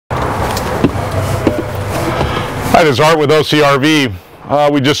Alright, it's Art with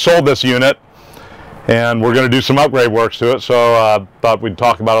OCRV. We just sold this unit and we're going to do some upgrade works to it, so thought we'd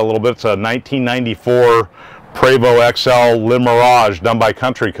talk about it a little bit. It's a 1994 Prevost XL Le Mirage done by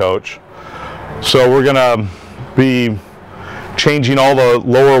Country Coach. So we're going to be changing all the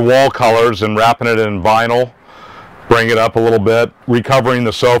lower wall colors and wrapping it in vinyl, bring it up a little bit, recovering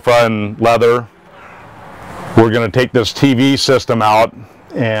the sofa in leather. We're going to take this TV system out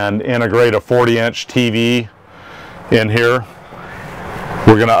and integrate a 40-inch TV in here.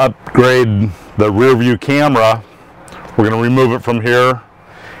 We're going to upgrade the rear view camera. We're going to remove it from here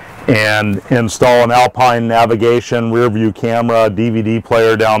and install an Alpine navigation rear view camera DVD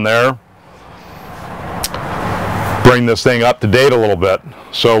player down there. Bring this thing up to date a little bit.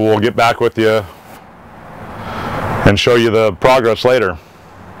 So we'll get back with you and show you the progress later.